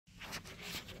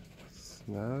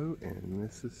Snow in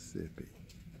Mississippi.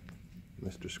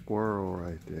 Mr. Squirrel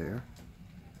right there.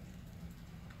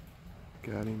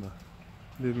 Got him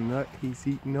a little nut he's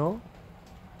eating on.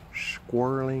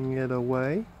 Squirreling it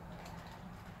away.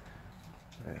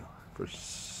 Now, for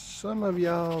some of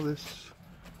y'all, this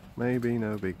may be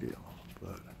no big deal,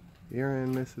 but here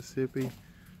in Mississippi,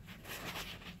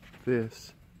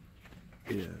 this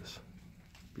is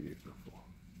beautiful.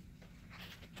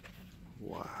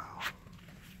 Wow.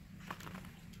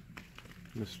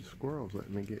 Mr. Squirrel's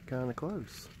letting me get kind of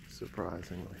close,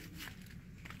 surprisingly.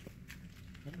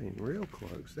 I mean, real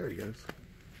close. There he goes.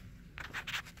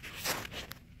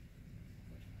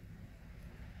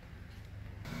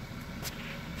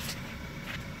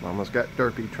 Mama's got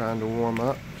Derpy trying to warm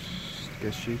up.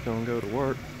 Guess she's gonna go to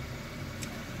work.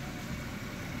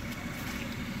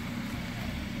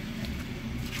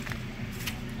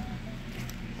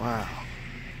 Wow.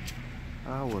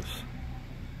 I was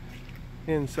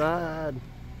inside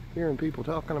hearing people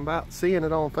talking about, seeing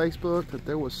it on Facebook that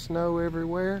there was snow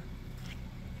everywhere.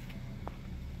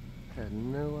 Had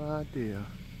no idea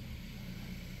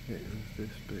it was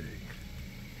this big.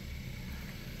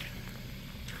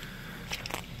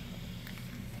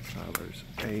 Tyler's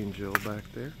Angel back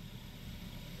there,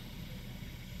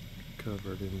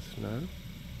 covered in snow.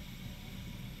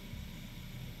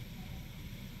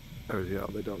 Those of y'all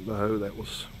that don't know, that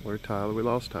was where we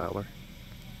lost Tyler.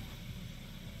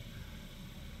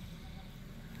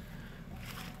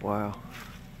 Wow.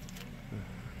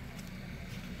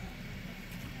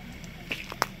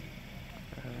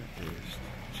 That is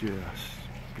just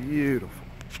beautiful.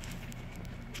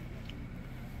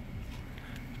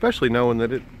 Especially knowing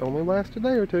that it only lasts a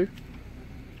day or two.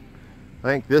 I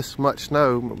think this much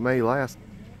snow may last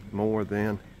more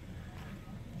than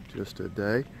just a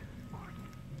day.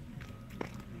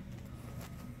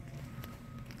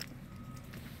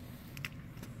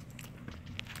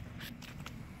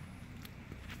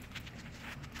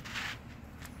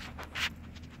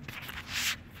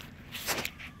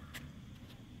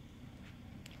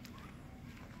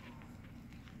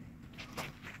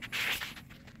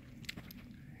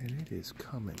 And it is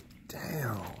coming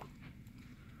down.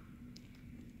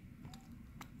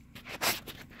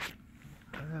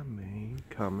 I mean,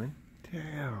 coming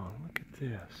down. Look at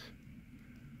this.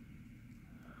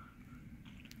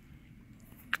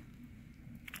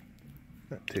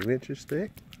 Not 2 inches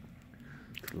thick.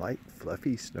 Light,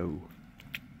 fluffy snow.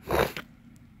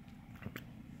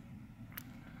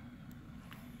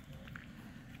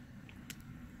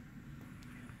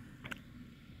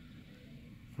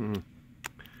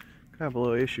 Have a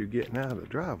little issue getting out of the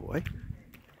driveway.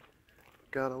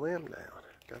 Got a limb down.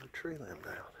 Got a tree limb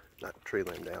down. Not a tree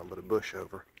limb down, but a bush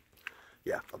over.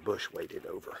 Yeah, a bush weighted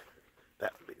over.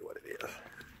 That would be what it is.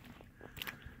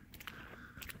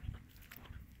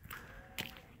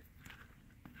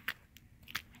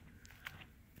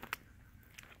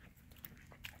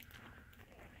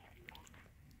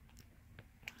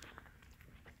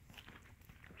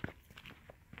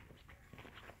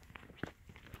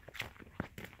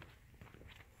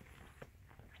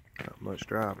 Not much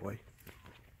driveway.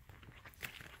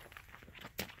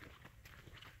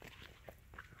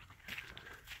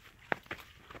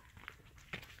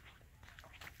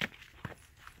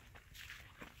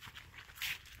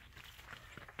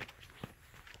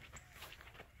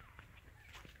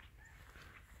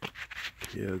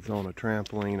 Kids on a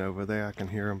trampoline over there, I can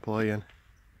hear them playing.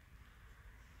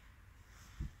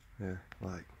 They're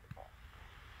like,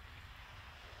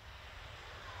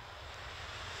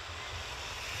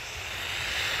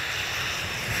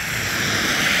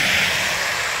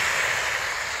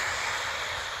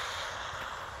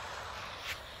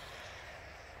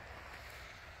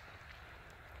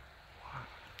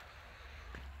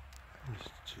 it's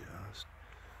just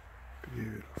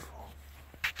beautiful.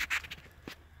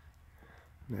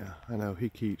 Now, I know he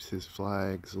keeps his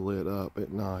flags lit up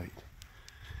at night.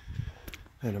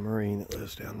 And a Marine that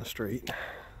lives down the street.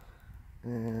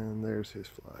 And there's his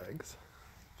flags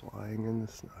flying in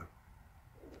the snow.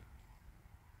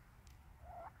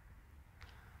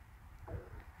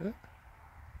 Yeah.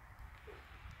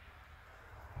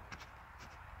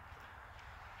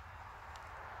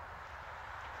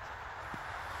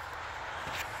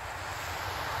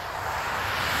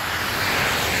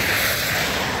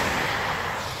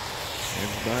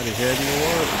 Everybody heading to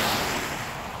work.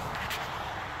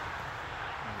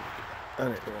 I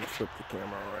didn't want to flip the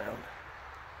camera around.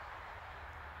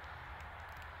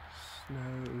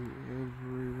 Snow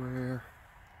everywhere.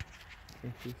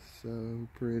 This is so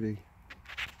pretty.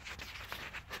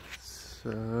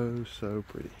 So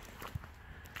pretty.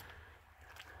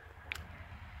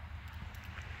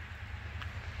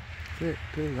 thick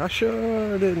too. I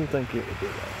sure didn't think it would be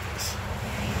like this.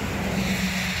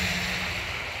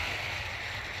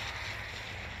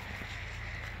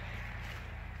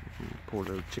 Pour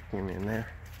those chicken in there.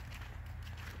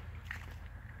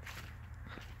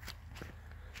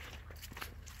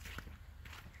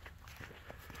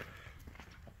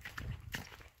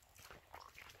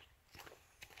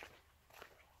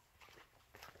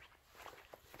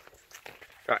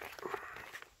 Alright.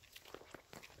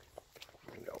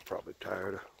 Y'all probably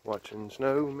tired of watching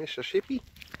snow in Mississippi.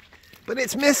 But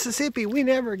it's Mississippi. We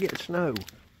never get snow.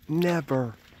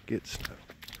 Never get snow.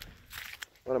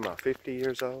 What am I, 50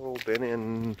 years old? Been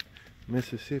in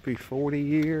Mississippi 40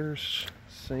 years.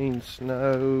 Seen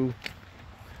snow.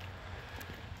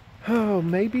 Oh,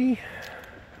 maybe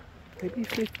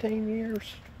 15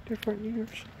 years. Different years.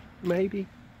 Maybe.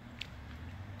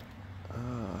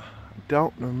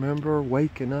 Don't remember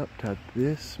waking up to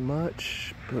this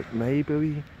much, but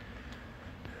maybe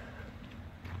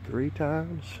 3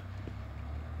 times.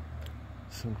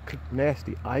 Some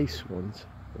nasty ice ones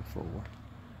before.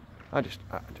 I just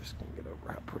can't get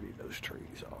over how pretty those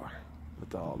trees are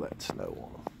with all that snow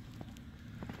on them.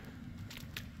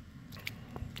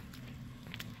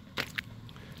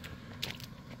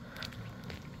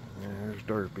 There's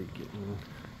Derpy getting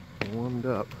warmed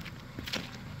up.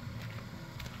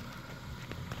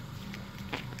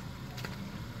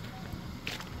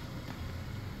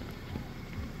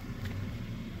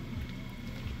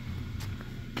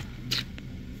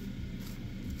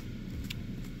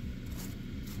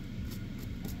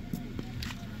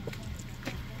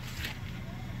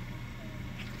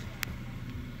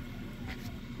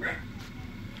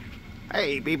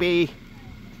 Hey, BB.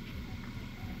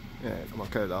 Yeah, I'm gonna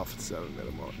cut it off at the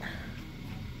 7-minute mark.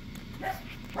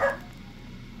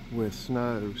 With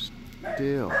snow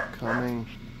still coming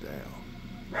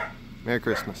down. Merry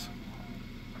Christmas.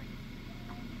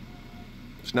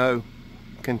 Snow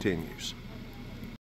continues.